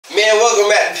welcome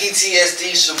back to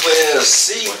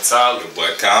PTSDbusiness. What's up,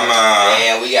 boy? Come on.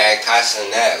 Man, we got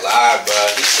Cenat live, bro.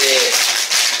 He said,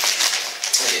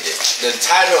 the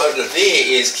title of the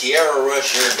vid is Kierra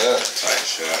Rush, You're Done. Type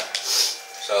shit.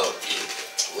 So,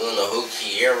 we don't know who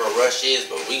Kierra Rush is,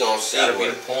 but we gonna see Gotta be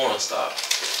the porn star.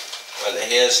 What the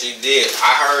hell she did.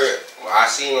 I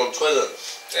seen on Twitter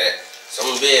that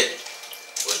some bitch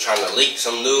was trying to leak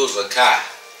some news of KHAI.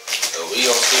 So we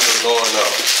gonna see what's going on.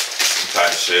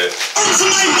 Type shit. Word to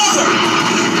my mother!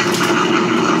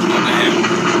 What the hell?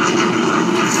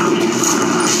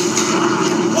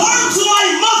 Word to my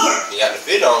mother! You got the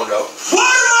fit on though.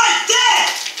 Word to my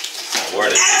dad!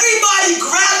 Word is Everybody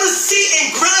grab a seat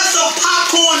and grab some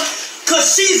popcorn, cause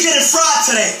she's getting fried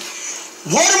today.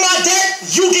 Word to my dad,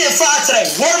 you getting fried today.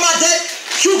 Word to my dad,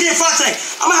 you getting fried today.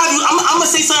 I'm gonna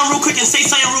say something real quick and say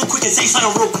something real quick and say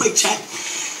something real quick, chat.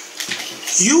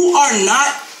 You are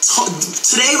not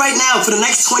today, right now, for the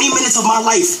next 20 minutes of my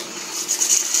life,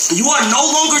 you are no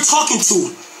longer talking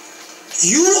to.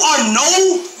 You are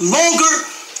no longer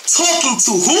talking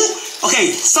to who?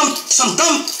 Okay, some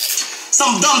dumb.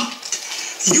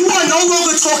 You are no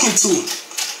longer talking to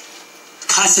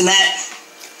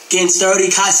Cenat, getting sturdy,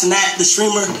 Cenat, the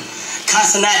streamer,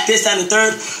 Cenat, this, that, and the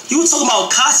third. You were talking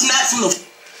about Cenat from the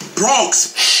Bronx.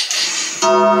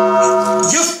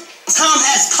 Your time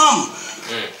has come.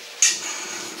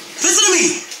 Listen to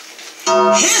me.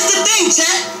 Here's the thing,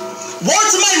 chat. Word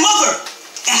to my mother.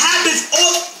 It happens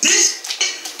all this.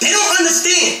 They don't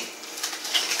understand.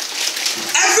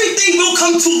 Everything will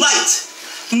come to light.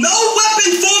 No weapon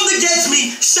formed against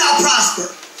me shall prosper.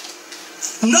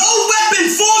 No weapon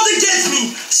formed against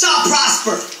me shall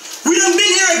prosper. We done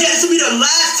been here again. This will be the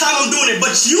last time I'm doing it.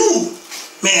 But you,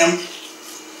 ma'am.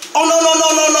 Oh, no.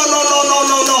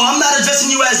 I'm not addressing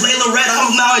you as Layla Red.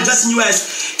 I'm now addressing you as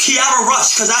Kierra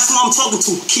Rush, because that's who I'm talking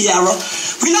to, Kierra.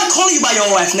 We're not calling you by your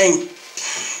last name.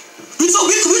 We're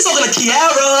talking to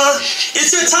Kierra. It's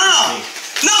your time.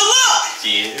 Now look,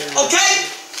 okay?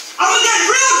 I'm going to get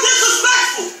real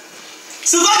disrespectful.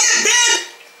 So if I get banned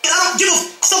and I don't give a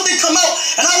something come out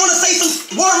and I want to say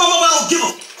some word my mama, I don't give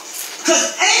a.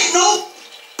 Because ain't no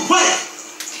way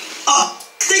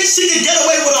think she can get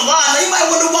away with a lie. Now you might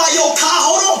wonder why, yo, KHAI,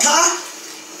 hold on,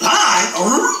 KHAI. Lie?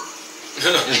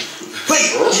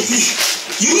 Wait,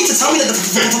 you need to tell me that the...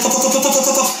 That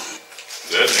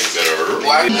nigga said a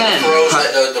Why you froze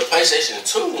like the PlayStation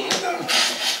 2, nigga?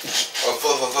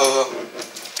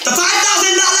 The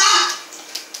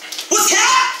 $5,000 was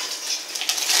KHAI?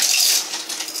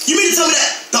 You mean to tell me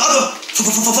that the other...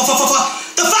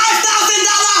 The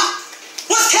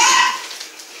 $5,000 was KHAI?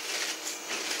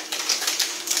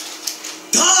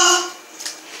 Duh.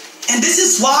 And this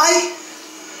is why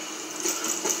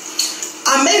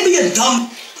I may be a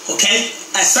dumb, okay,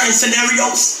 at certain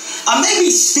scenarios. I may be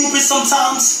stupid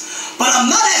sometimes, but I'm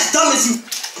not as dumb as you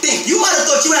think. You might have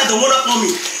thought you had the one up on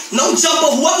me. No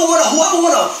jumper, whoever wanna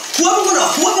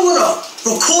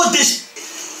record this,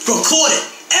 record it.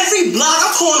 Every blog,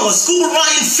 I'm calling on Scuba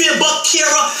Ryan, Fearbuck,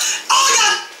 Kierra. Oh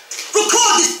yeah,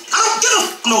 record this. I don't give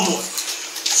a no more.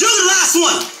 You're the last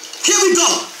one. Here we go.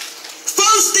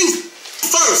 First things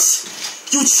first.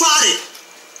 You tried it.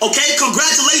 Okay,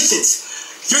 congratulations.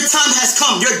 Your time has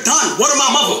come. You're done. What am my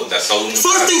mother?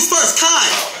 First things first, KHAI.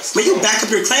 May you back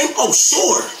up your claim? Oh,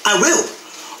 sure. I will.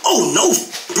 Oh, no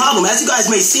problem. As you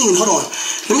guys may see, hold on.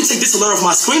 Let me take this alert off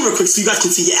my screen real quick so you guys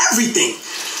can see everything.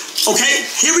 Okay,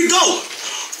 here we go.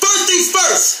 First things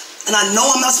first. And I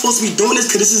know I'm not supposed to be doing this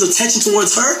because this is attention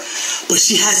towards her, but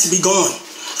she has to be gone.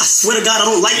 I swear to God, I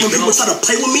don't like when people try to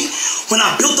play with me. When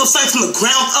I built up something from the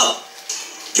ground up.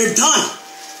 You're done.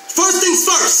 First things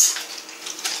first.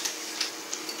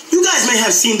 You guys may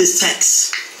have seen this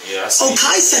text. Yeah,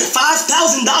 KHAI sent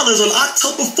 $5,000 on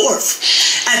October 4th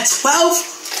at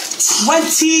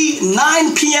 12:29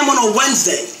 p.m. on a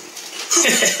Wednesday.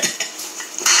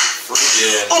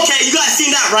 Okay, you guys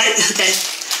seen that, right? Okay.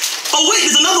 Oh wait,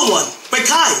 there's another one. Wait,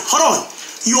 KHAI, hold on.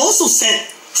 You also sent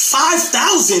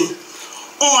 $5,000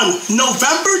 on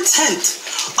November 10th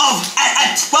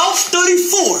at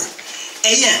 12:34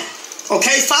 a.m.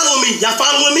 Okay, follow me. Y'all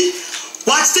following me?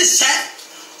 Watch this, chat.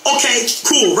 Okay,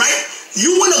 cool, right?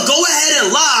 You want to go ahead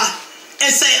and lie and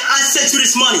say, I sent you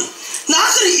this money. Now, I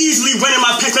could have easily went in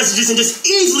my text messages and just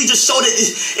easily just showed it.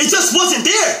 It just wasn't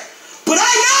there. But I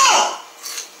know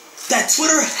that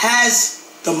Twitter has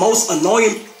the most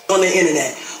annoying on the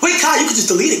internet. Wait, KHAI, you could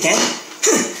just delete it, gang.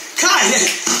 KHAI,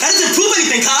 that doesn't prove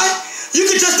anything, KHAI. You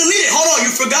could just delete it. Hold on, you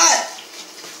forgot.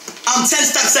 I'm 10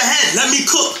 steps ahead. Let me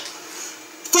cook.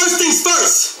 First things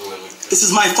first. This is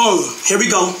my phone. Here we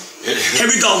go. Here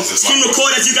we go. Screen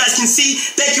record, as you guys can see.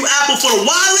 Thank you, Apple, for the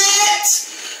wallet.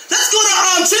 Let's go to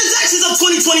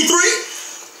 2023.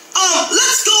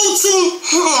 Let's go to,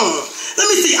 let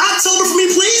me see, October for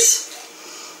me, please.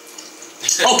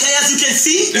 Okay, as you can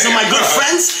see, these are my good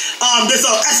friends. There's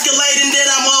an Escalade in there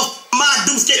that my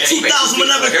dudes get 2,000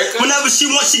 whenever she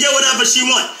wants. She get whatever she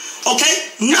wants. Okay?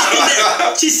 Nothing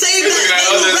there. She saved as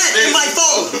Layla Red in my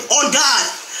phone. On God.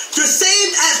 You're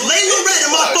saved as Layla Red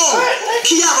in my phone.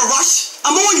 Kierra Rush.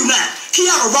 I'm on you now.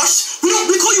 Kierra Rush. We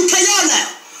call you KR now.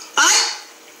 Alright?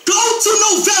 Go to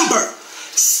November.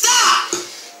 Stop.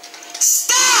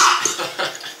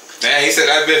 Man, he said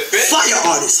I've been fit. Flyer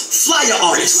artist.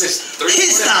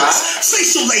 Hairstylist.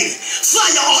 Facial lady.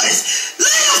 Flyer artist.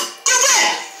 Layla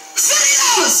Red.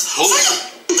 $50 for your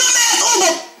dumbass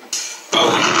over.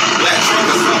 Oh, black truck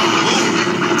or something.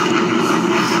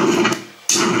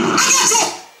 I got you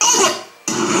over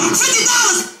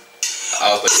 $50.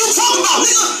 What you talking about,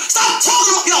 nigga? Stop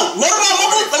talking about, yo, what about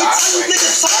mama? Let me tell you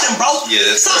niggas something, bro.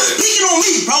 Yeah, stop speaking on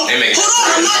me, bro. Hold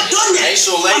on, I'm not done yet.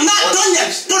 I'm not done yet.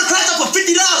 Gonna crack up for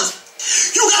 $50.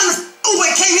 You got an Uber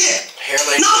and came here.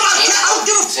 No, I'm not. I don't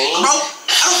give a fuck, bro.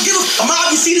 I don't give a fuck. Ma,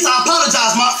 if you see this, I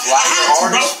apologize, ma. I had to,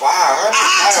 bro. I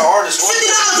had to. $50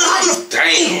 to hop in a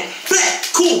damn. Bet.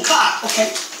 Cool, cop. Okay.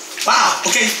 Wow.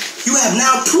 Okay. You have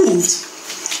now proved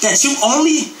that the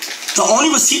only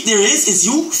receipt there is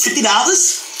you, $50.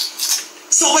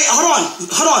 So wait, hold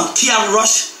on, Kierra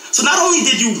Rush. So not only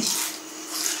did you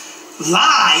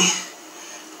lie,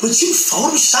 but you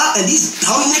Photoshop and these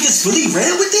dumb niggas really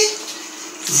ran with it?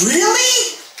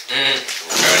 Really?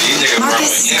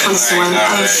 Marcus is a connoisseur of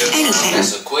anything.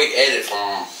 It's a quick edit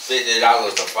from $50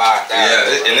 to $5,000. Yeah,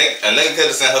 a nigga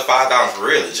could have sent her $5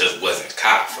 really, just wasn't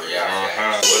cop for y'all.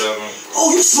 Whatever.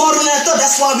 Oh, you smarter than that though.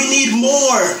 That's why we need more.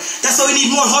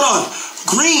 Hold on.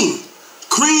 Green,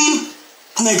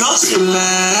 nigga. Let's move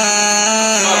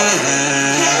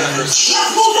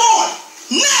on.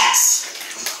 Next.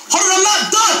 Hold on,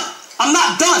 I'm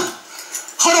not done.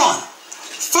 Hold on.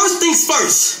 First things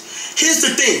first. Here's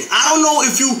the thing. I don't know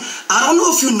if you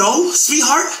know,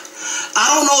 sweetheart.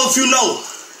 I don't know if you know.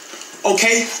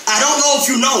 Okay? I don't know if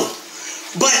you know.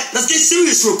 But let's get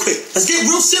serious real quick. Let's get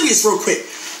real serious real quick.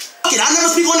 Okay, I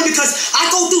never speak on it because I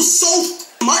go through so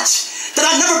much that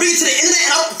I never been to the internet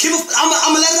and I'm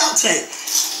gonna let it out today.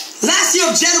 Last year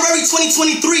of January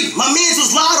 2023, my mans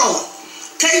was lied on.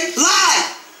 Okay? Lied.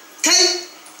 Okay?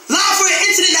 Lied for an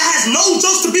incident that has no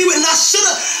jokes to be with, and I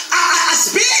should've. I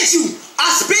spared you.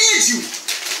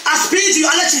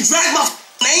 I let you drag my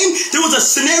name. There was a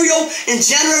scenario in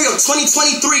January of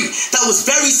 2023 that was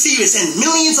very serious, and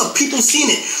millions of people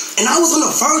seen it. And I was on the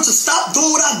verge of stop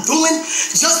doing what I'm doing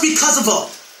just because of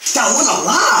that one a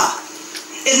lie.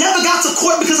 It never got to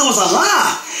court because it was a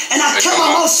lie, and I kept my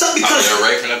mouth shut because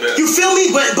you feel me.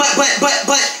 But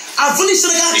I really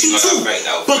should have got you too.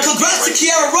 But congrats to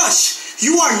Kierra Rush.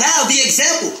 You are now the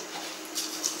example.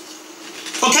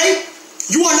 Okay?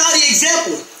 You are now the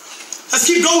example. Let's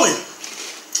keep going.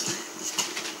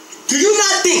 Do you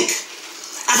not think,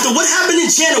 after what happened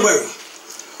in January,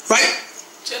 right?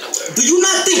 Do you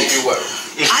not think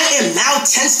I am now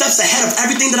 10 steps ahead of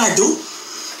everything that I do?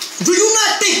 Do you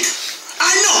not think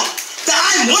I know that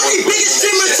I'm one of the biggest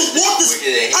streamers to walk this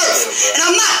earth, and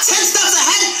I'm not 10 steps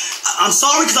ahead? I'm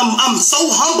sorry because I'm so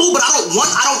humble, but I don't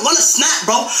want to snap,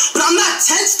 bro. But I'm not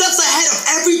 10 steps ahead of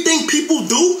everything people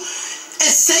do,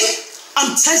 and say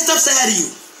I'm 10 steps ahead of you.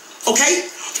 Okay?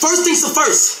 First things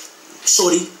first,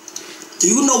 shorty. Do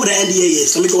you know what an NDA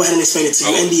is? Let me go ahead and explain it to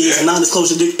you. NDA is a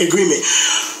non-disclosure agreement.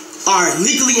 Are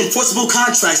legally enforceable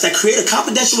contracts that create a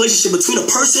confidential relationship between a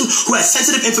person who has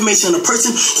sensitive information and a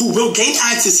person who will gain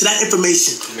access to that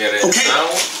information. Okay?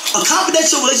 A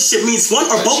confidential relationship means one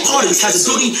or both parties has a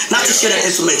duty not to share that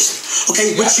information.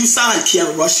 Okay? Which you signed,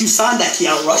 Kierra Rush. You signed that,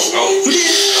 Kierra Rush. You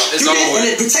did. And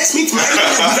it protects me from everything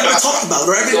that we've ever talked about.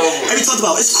 Or every talked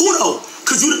about. It's cool though.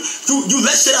 Because you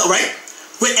let shit out, right?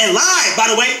 And lie, by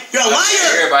the way. You're a liar.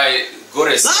 Everybody go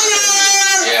to liar.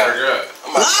 Yeah.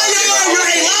 Liar. You're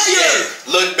a liar.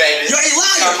 Look, baby. You're a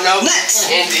liar. Next.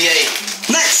 NDA.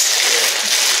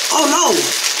 Next. Oh no.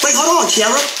 Wait, hold on,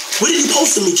 Kierra. What did you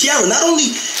post to me, Kierra? Not only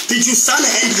did you sign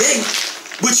an NDA,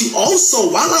 but you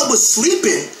also, while I was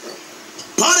sleeping,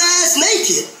 butt ass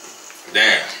naked,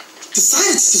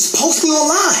 decided to just post me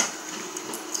online.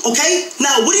 Okay?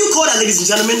 Now, what do you call that, ladies and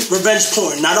gentlemen? Revenge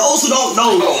porn. Now, those who don't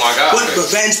know what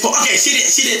revenge porn... Okay, she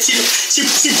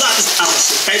blocked this out,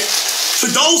 okay?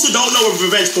 For those who don't know what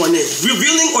revenge porn is,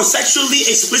 revealing or sexually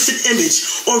explicit image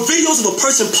or videos of a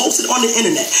person posted on the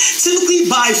internet, typically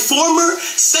by former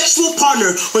sexual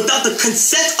partner without the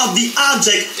consent of the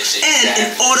object and in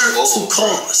order to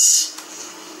cause.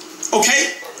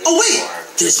 Okay? Oh, wait.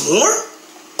 There's more?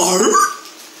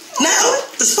 Now,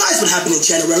 despite what happened in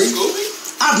January.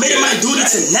 I've made it my duty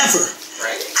to never,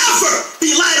 ever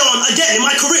be lied on again in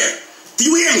my career. Do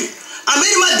you hear me? I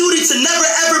made it my duty to never,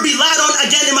 ever be lied on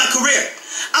again in my career.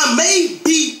 I may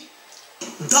be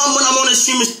dumb when I'm on the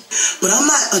stream, but I'm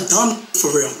not a dumb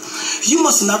for real. You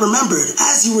must have not remembered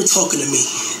as you were talking to me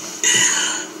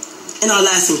in our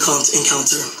last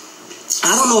encounter.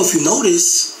 I don't know if you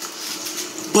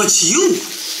noticed, but you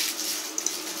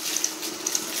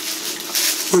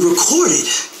were recorded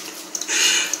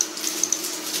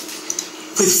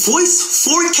with voice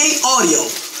 4K audio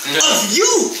of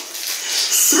you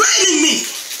threatening me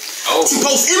to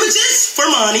post images for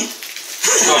money.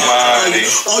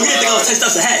 Oh, you didn't think I was 10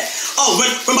 steps ahead. Oh,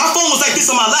 when my phone was like this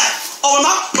on my lap. Oh,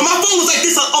 when my phone was like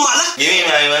this on my lap. Give me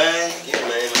my money. Give me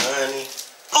my money.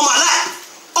 On my lap.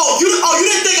 Oh, you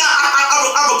didn't think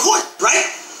I record, right?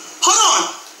 Hold on.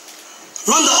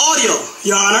 Run the audio,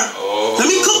 Your Honor. Oh. Let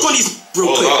me cook on these real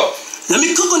quick. Let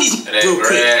me cook on these real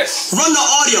quick. Run the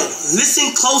audio. Listen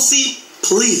closely,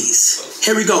 please.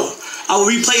 Here we go. I will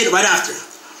replay it right after.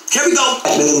 Here we go.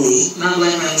 Me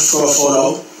for a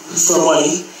photo, for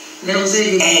money,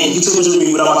 and you took a picture of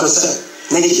me without my consent.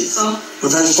 Naked. So?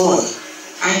 Revenge porn.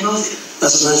 I ain't posted.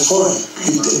 That's revenge porn.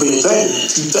 But you're threatening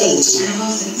it. You threatening to.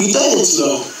 You threatening to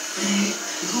though.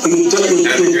 But you threatening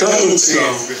to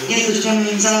though. Yeah, but you can't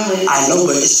even tell me. I know,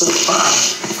 but it's still fine.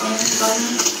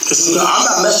 I'm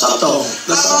not messed up though.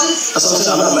 That's what I'm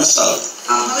saying. I'm not messed up.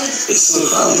 It's still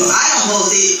fine though. I don't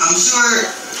post it. I'm sure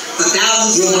the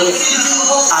thousands.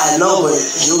 I know, but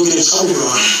you'll get in trouble, bro.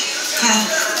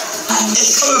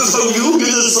 It's coming from you.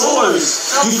 You're the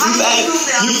source. You've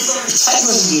text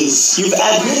messages. You've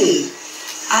admitted.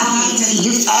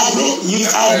 You've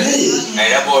admitted. Hey,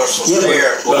 that boy was so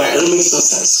scared, boy. But it makes no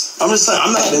sense. I'm just saying,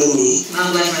 I'm not blaming me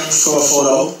for a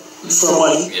photo, for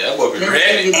money. Yeah, that boy be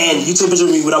ready. And you took a picture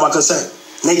of me without my consent.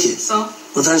 Naked. So?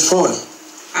 Revenge porn.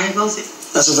 I ain't posted.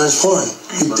 That's revenge porn.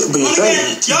 But you're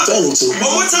threatening. You're threatening to.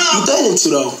 One more time. You're threatening to,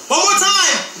 though. One more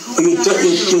time. You're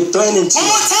threatening to. One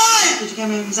more time. But you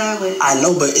can't even tell me. I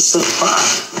know, but it's still fine.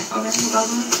 Okay,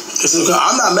 It's still,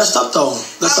 I'm not messed up, though.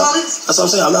 That's what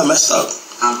I'm saying. I'm not messed up.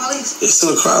 police. It's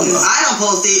still a crime, though. I don't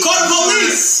post it. Call the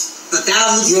police. The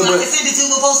thousands you want to send it to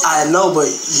will post it. I know,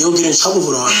 but you'll get in trouble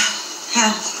for that.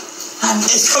 How?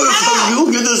 It's coming from you.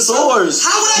 You're the source.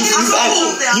 How would I get in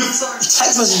trouble?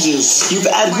 Text messages. You've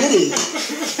admitted.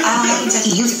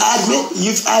 You've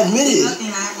admitted.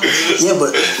 Yeah,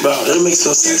 but bro, that makes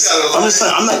no sense. I'm just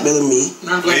saying, I'm not blaming me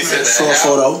for a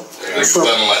photo. Like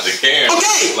the camera.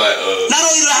 Okay. Not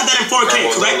only do I have that in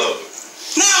 4K, correct?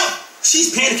 Now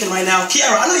she's panicking right now.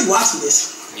 Kierra, I know you're watching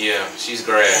this. Yeah, she's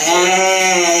great.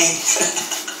 Hey.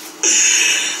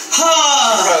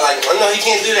 Like, oh no, he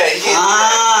can't do that. He can't do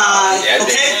that.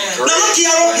 Okay. Now look,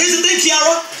 Kierra. Here's the thing,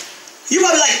 Kierra. You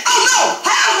might be like, oh no,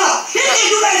 hell no, he can't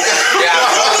do that. Yeah,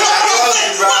 what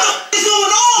the is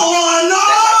going on? No.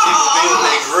 Feeling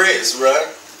their grits, bro.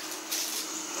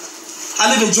 I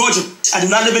live in Georgia. I do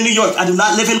not live in New York. I do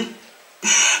not live in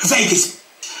Vegas.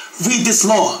 Read this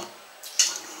law.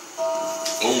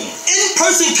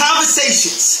 In-person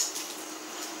conversations.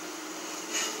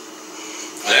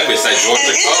 That bitch say Georgia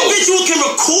An individual can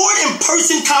record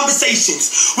in-person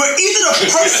conversations where either the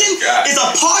person is a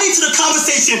party to the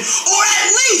conversation or at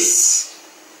least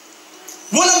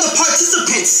one of the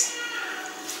participants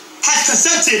has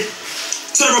consented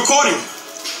to the recording.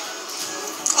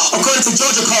 According to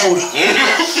Georgia Code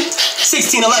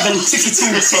 1611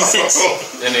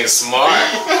 6266. That nigga smart.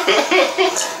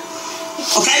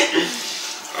 Okay?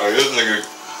 Oh, this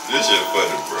shit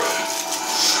funny, bro.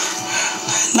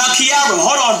 Now, Kierra,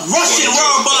 hold on. Russian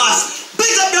World Boss.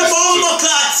 Pick up your phone, look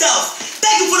at yourself.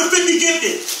 Thank you for the 50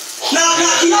 gifted. Now,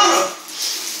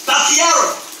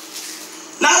 Kierra.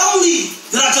 Not only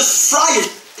did I just fry it,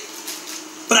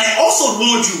 but I also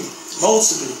warned you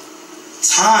multiple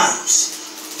times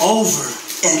over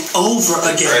and over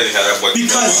again.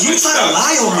 Because you try to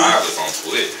lie on me.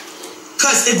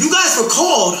 Because if you guys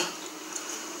recalled,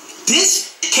 this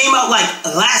came out like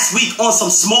last week on some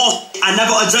small. I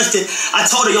never addressed it. I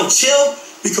told her, yo, chill.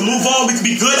 We can move on. We can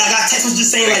be good. I got text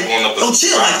messages saying like, yo,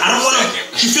 chill. Like, I don't want to.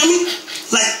 You feel me?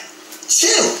 Like,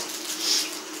 chill.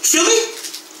 Feel me?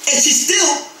 And she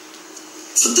still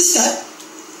took the step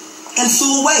and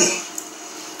flew away.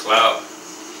 Cloud.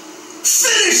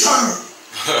 Finish her.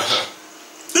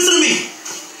 Listen to me.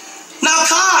 Now,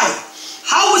 Kai,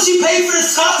 how will she pay for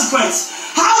this consequence?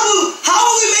 How will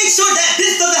we make sure that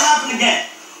this doesn't happen again?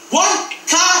 One,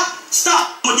 Kai,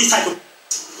 stop with these type of.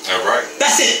 All right.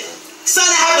 That's it.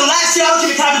 Something that happened last year. I don't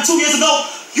think it happened 2 years ago.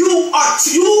 You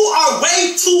are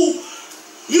way too.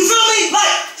 You feel me?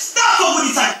 Like, stop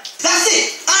with these type. That's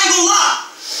it. I ain't gonna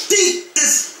lie. These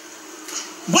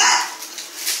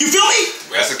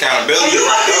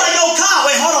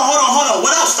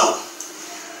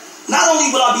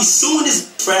be suing this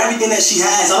for everything that she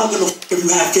has. I don't give a fuck if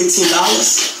you have $15.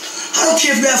 I don't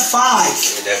care if you have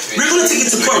 $5. We're gonna take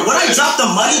it to court. Would I drop the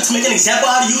money to make an example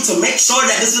out of you to make sure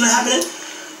that this isn't happening?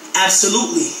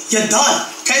 Absolutely. You're done.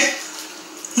 Okay?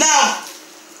 Now,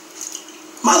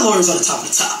 my lawyer's on the top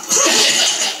of the top.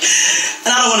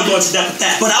 And I don't want to go into depth with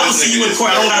that. But I will see you in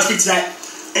court. I don't gotta speak to that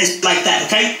and like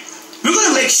that, okay? We're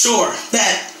gonna make sure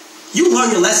that you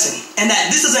learn your lesson and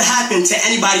that this doesn't happen to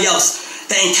anybody else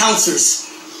that encounters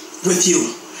with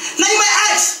you. Now you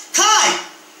might ask, Kai,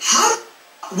 how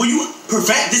will you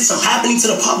prevent this from happening to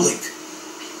the public?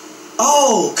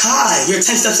 Oh, Kai, you're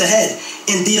 10 steps ahead.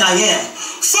 Indeed I am.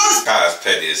 First, Kai's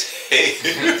petty as hell.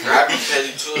 I be petty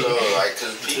too though, like,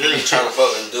 cause people be trying to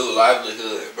fucking do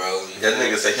livelihood, bro. That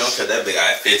nigga say he don't care that big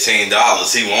guy $15.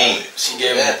 He want it. She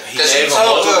gave him. Cause he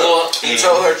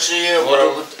told her chill,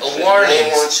 bro. A warning. They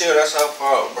didn't want to chill. That's her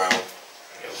fault, bro.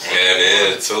 Yeah,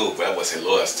 it is too. But that was his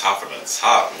Lord's top of the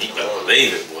top. You better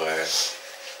believe it, boy.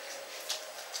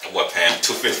 What, paying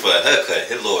 $250 for a haircut?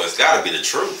 His Lord's gotta be the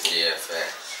truth. Yeah,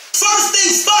 fact. First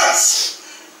things first.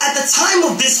 At the time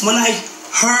of this, when I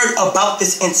heard about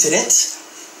this incident,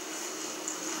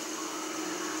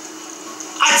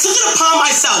 I took it upon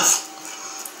myself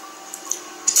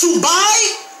to buy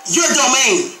your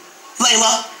domain,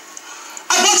 Layla.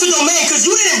 I bought your domain because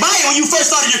you didn't buy it when you first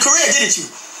started your career, didn't you?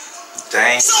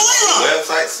 Dang. So Layla,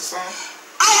 websites or something?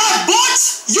 I have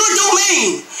bought your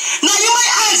domain. Now you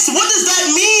might ask, what does that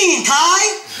mean,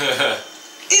 Kai?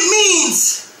 It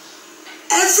means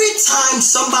every time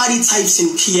somebody types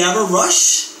in Kierra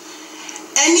Rush,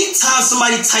 anytime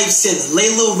somebody types in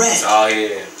Layla Red, oh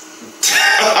yeah,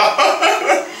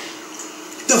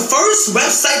 the first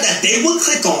website that they will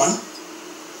click on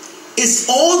is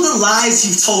all the lies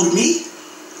you've told me,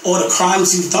 or the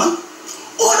crimes you've done,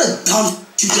 or the dumb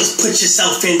you just put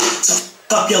yourself in to f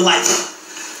up your life.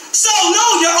 So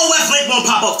no, your OF link won't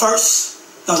pop up first.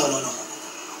 No.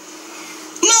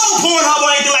 No Pornhub or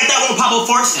anything like that won't pop up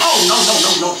first. Oh, no.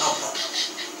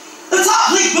 The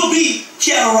top link will be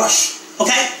Kierra Rush,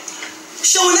 okay?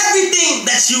 Showing everything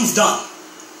that you've done,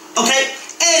 okay?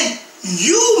 And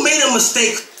you made a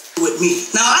mistake with me.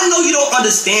 Now, I know you don't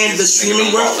understand the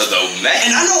streaming world.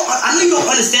 And I know you don't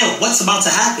understand what's about to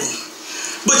happen.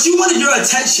 But you wanted your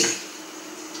attention,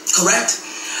 correct?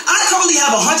 I currently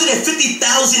have 150,000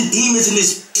 demons in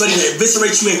this ready to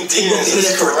eviscerate you and take off the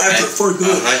internet forever, for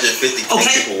good. 150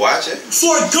 okay? people watching?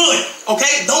 For good,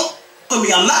 okay? Don't with me.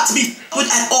 I'm not to be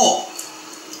with at all.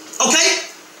 Okay?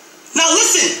 Now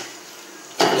listen.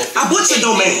 I bought your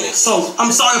domain, so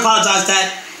I'm sorry to apologize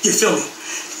that. You feel me?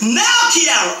 Now,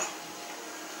 Kierra,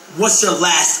 what's your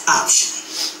last option?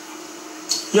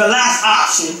 Your last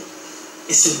option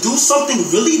is to do something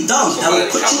really dumb that will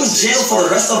put you in jail for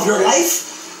the rest of your life.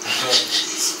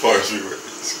 Or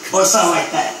something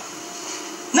like that.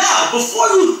 Now, before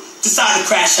you decide to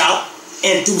crash out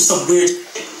and do some weird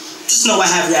shit, just know I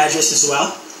have your address as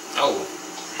well. Oh.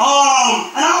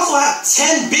 And I also have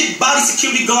 10 big body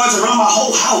security guards around my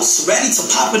whole house, ready to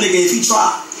pop a nigga if he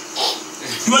try.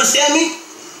 You understand me?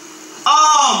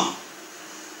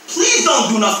 Please don't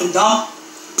do nothing dumb.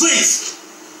 Please.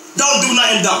 Don't do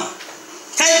nothing dumb.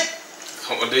 Okay?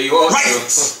 What do you want right.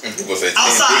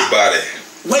 Outside. Big body.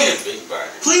 Wait. Big body.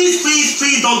 Please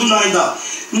don't do nothing dumb.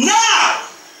 Now,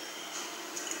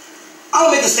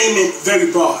 I'll make a statement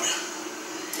very broad.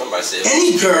 Somebody said,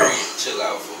 any girl, chill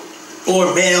out, fool,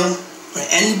 or male, or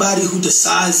anybody who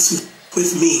decides to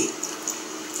with me,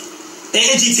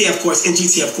 in GTA of course,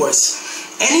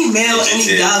 any male,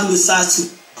 any guy who decides to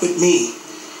with me,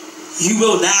 you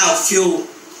will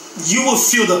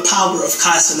feel the power of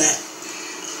Cenat.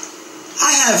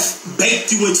 I have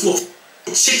baked you into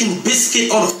a chicken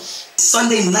biscuit on a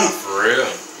Sunday night. For real?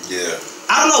 Yeah.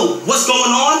 I don't know what's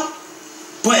going on,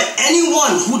 but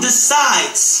anyone who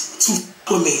decides to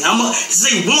with me, this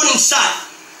is a warning shot.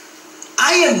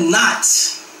 I'm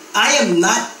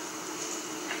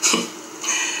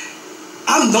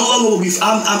no longer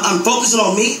I'm focusing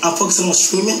on me. I'm focusing on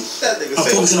streaming. I'm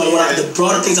focusing on the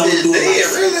broader things I'm gonna do in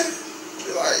life. Really?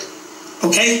 Like,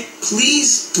 okay?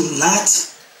 Please do not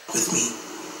with me.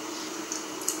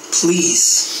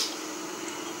 Please.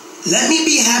 Let me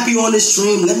be happy on this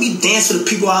stream. Let me dance for the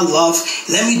people I love.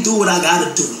 Let me do what I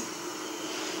gotta do.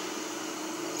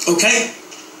 Okay?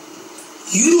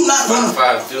 You do not want to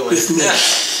with me.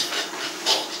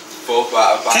 4,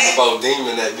 5, 4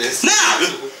 demon that bitch. Now,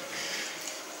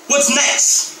 what's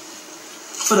next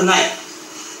for the night?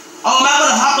 Oh, am I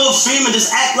gonna hop off stream and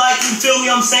just act like, you feel me?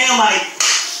 I'm saying, like,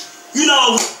 you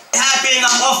know, happy and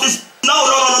I'm off this. No.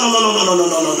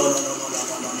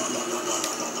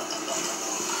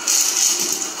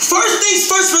 First things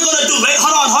first, we're gonna do.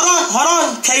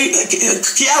 Hold on,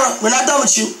 Kierra, we're not done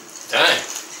with you. Dang.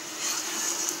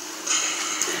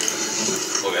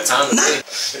 We got time to think.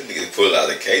 That nigga pull out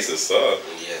a case of salt.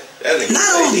 Yeah. That nigga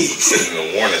Not only sitting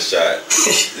a warning shot.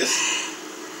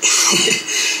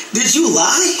 did you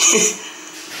lie,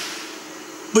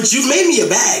 but you made me a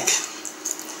bag.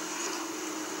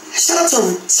 Shout out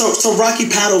to Rocky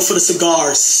Paddle for the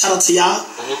cigars. Shout out to y'all.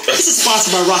 This is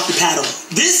sponsored by Rocky Paddle.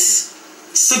 This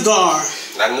cigar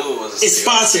I knew it was a is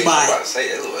sponsored by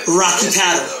Rocky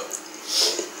Paddle.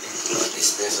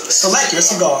 Select your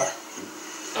cigar.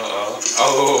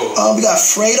 We got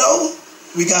Fredo.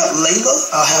 We got Layla.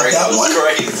 I'll have that one.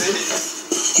 Crazy.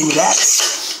 Give me that.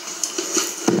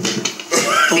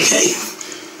 Okay.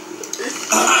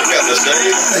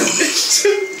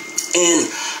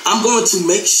 And I'm going to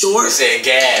make sure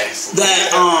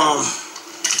that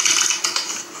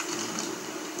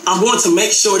I'm going to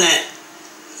make sure that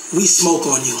we smoke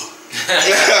on you.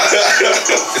 They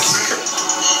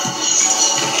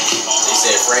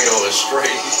said Fredo is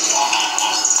straight.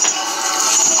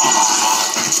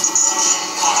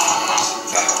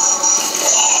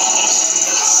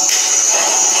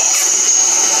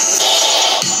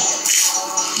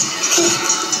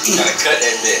 You gotta cut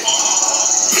that bit.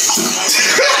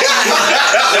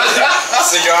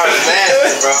 Cigar is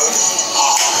nasty, bro.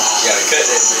 You gotta cut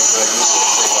that bit, bro. You need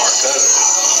a cigar cutter.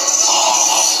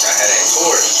 Gotta have that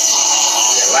cord.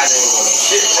 That light ain't gonna do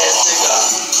shit for that cigar.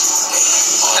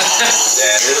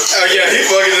 Oh yeah, he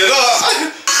fucking it up.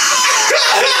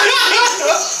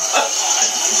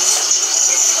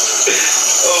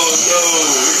 Oh no,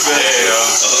 damn.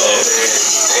 There it is.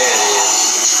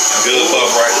 Good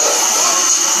puff right there.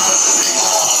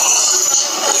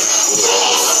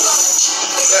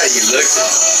 How you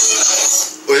looking?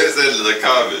 What is that in the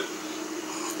comment?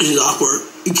 This is awkward.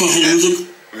 You can't hear the music.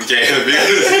 We can't hear the music.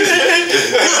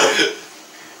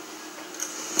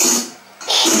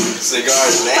 Cigar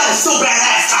is nasty. That was so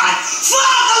badass, Ty. Fuck,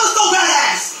 that was so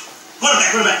badass. Run it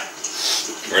back.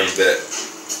 Run it back.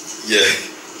 Yeah,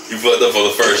 you fucked up on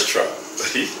the first try.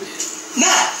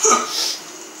 Now,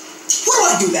 what do I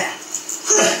do now?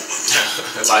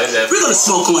 We're gonna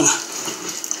smoke on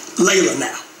Layla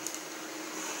now.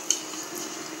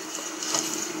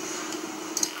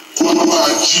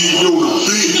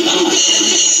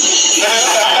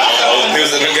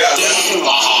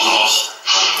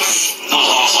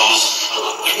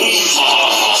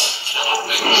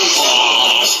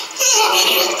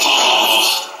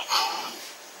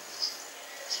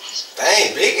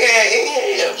 Dang, big ass in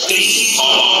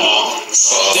here.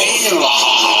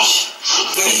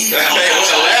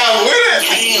 What's allowed with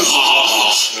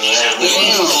it?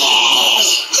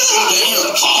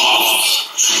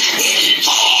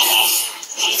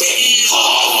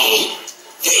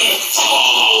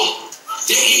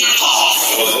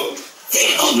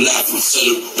 I'm laughing to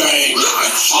the bang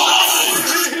like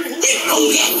I'm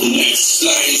laughing next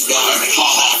slaves like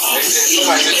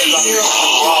Somebody said you got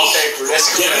wallpaper.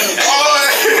 That's good.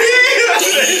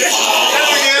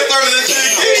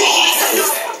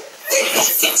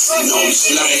 flexing on the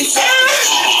slaves.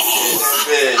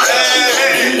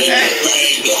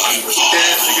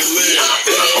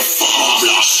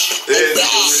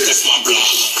 That's my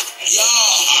block. Y'all,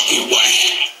 I get wet.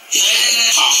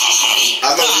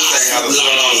 I know this ain't how the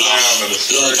sun down in the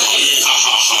street.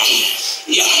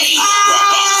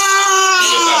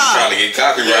 I'm trying to get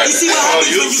copyrighted. You see what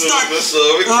happens when you start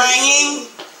lying?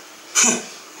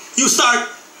 You start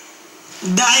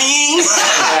dying.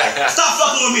 Stop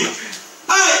fucking with me.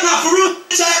 Alright, now for real,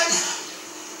 chat.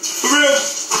 For real.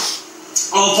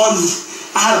 Oh, pardon me.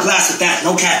 I had a blast with that.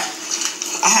 No cap.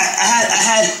 I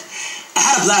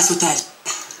had a blast with that.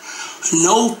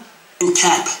 No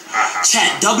cap.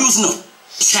 Chat. W's in the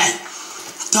chat.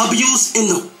 W's in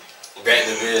the Back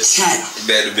to biz. chat.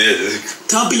 Back to business.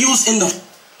 W's in the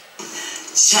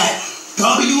chat.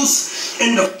 W's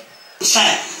in the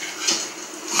chat.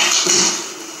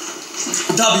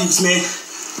 W's, man.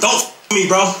 Don't f me,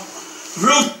 bro.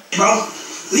 Real bro.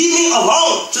 Leave me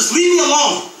alone. Just leave me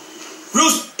alone.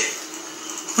 Real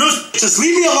just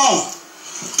leave me alone.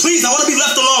 Please, I want to be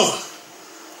left alone.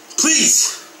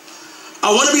 Please. I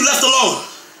want to be left alone.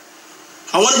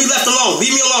 I want to be left alone.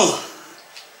 Leave me alone.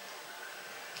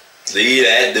 Leave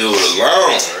that dude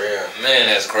alone. Man,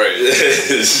 that's crazy.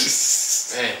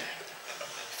 Man.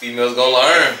 Females gonna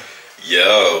learn.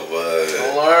 Yo, but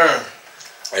Gonna learn.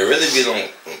 it really be on.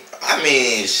 I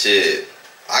mean, shit.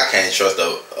 I can't trust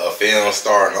a film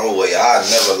star no way. I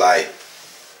never like.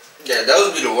 Yeah,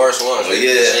 those be the worst ones. Well,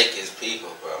 Yeah. yeah. Shake his people,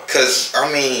 bro. Cause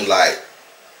I mean, like,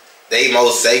 they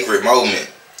most sacred moment,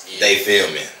 Yeah. they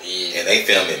filming, Yeah. and they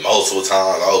film it multiple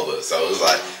times over. So it's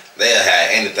like they'll have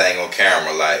anything on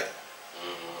camera, like.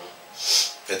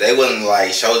 If they wouldn't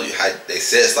like show you how they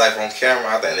set life on camera,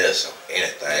 I think they'll show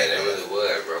anything. Yeah, they really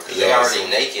would, bro. Cause You they know already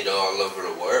naked all over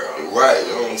the world. Right,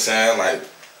 you know what I'm saying? Like,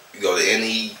 you go to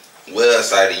any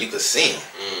website and you could see them.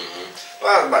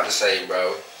 Well, I was about to say,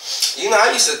 bro. You know,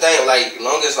 I used to think like,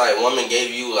 long as like woman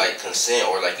gave you like consent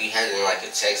or like you had in like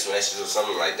a text message or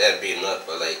something like that, be enough.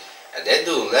 But like at that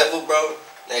dude level, bro,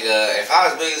 nigga, if I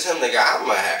was big as him, nigga, I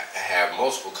might have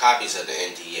multiple copies of the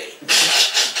NDA.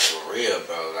 For real,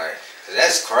 bro. Like.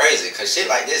 That's crazy, cause shit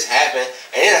like this happened,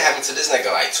 and it happened to this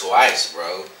nigga like twice,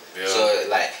 bro. Yeah. So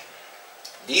like,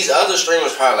 these other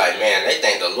streamers probably like, man, they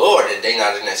thank the Lord that they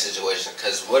not in that situation,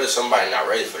 cause what if somebody not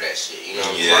ready for that shit? You know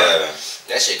what I'm saying?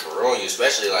 That shit can ruin you,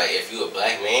 especially like if you a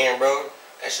black man, bro.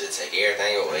 That should take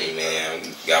everything away, man.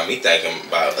 Got me thinking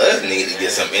about us need to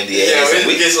get some NDAs. Yeah,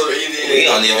 we get some NDAs. We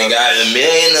don't even got 1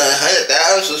 million,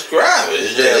 100,000 subscribers.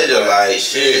 It's just like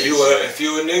shit. If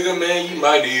you a nigga, man, you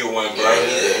might need one, bro.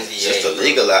 Yeah, it's just a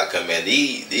legal outcome, man.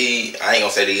 I ain't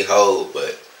gonna say these hoes,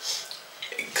 but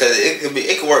cause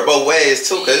it could work both ways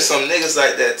too. Cause there's some niggas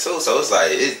like that too. So it's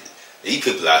like these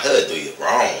people out here do you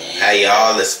wrong. How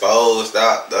y'all exposed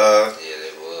out there.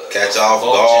 Catch off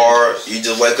guard. You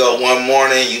just wake up one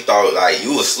morning, you thought like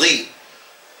you was asleep.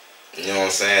 You know what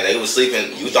I'm saying? They was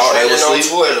sleeping. You thought they was asleep.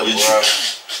 Twitter, bro.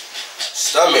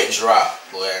 Stomach drop,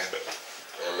 boy.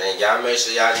 Man, y'all make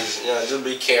sure y'all just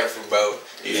be careful, bro.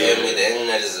 You feel me? The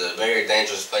internet is a very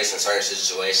dangerous place in certain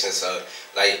situations. So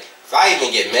like, if I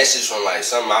even get message from like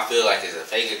something I feel like is a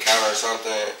fake account or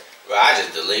something, bro, I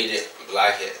just delete it,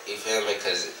 block it. You feel me?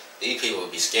 Cause these people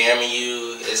be scamming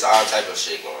you. It's all type of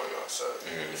shit going on. So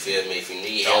you feel me? If you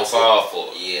need help, don't fall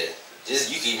for it. Yeah, just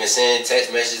you can even send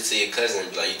text messages to your cousin,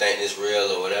 be like, you think this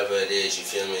real or whatever it is. You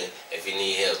feel me? If you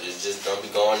need help, just don't be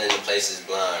going into places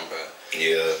blind, bro.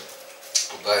 Yeah.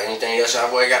 But anything else y'all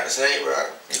boy got to say, bro?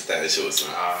 I thought that shit was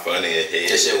funny as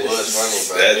hell. That shit was funny,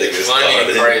 bro. That nigga funny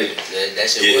and crazy. That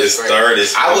shit was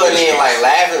crazy. I wasn't even like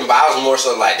laughing, but I was more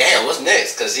so like, damn, what's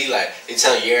next? Cause he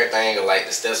telling you everything of like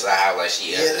the steps of how like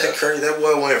she. Yeah, that crazy. That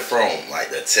boy went from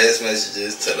like the text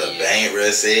messages to the bank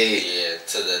receipt. Yeah,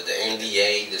 to the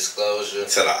NDA disclosure.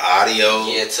 To the audio.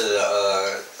 Yeah, to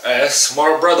the that's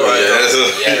smart brother.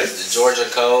 Yeah, the Georgia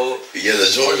code. Yeah, the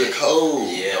Georgia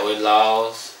code. Yeah, with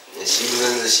laws. And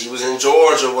she was in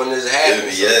Georgia when this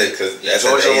happened. Yeah, because that's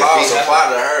Georgia laws apply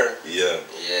to her. Yeah.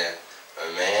 Yeah.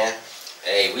 But man,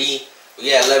 hey, we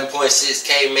at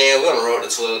 11.6K, man. We on the road to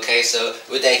 12K. So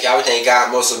we thank y'all. We thank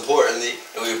God most importantly,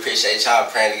 and we appreciate y'all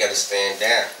praying together, stand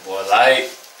down. Boy, like,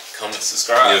 comment,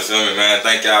 subscribe. You feel me, man?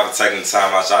 Thank y'all for taking the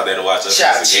time out y'all there to watch us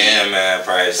again, man.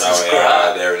 Praise y'all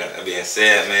out there. That being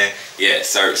said, man. Yeah,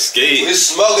 sir. Ski. We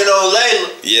smoking on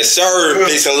Layla. Yes, sir.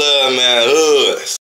 Peace and love, man.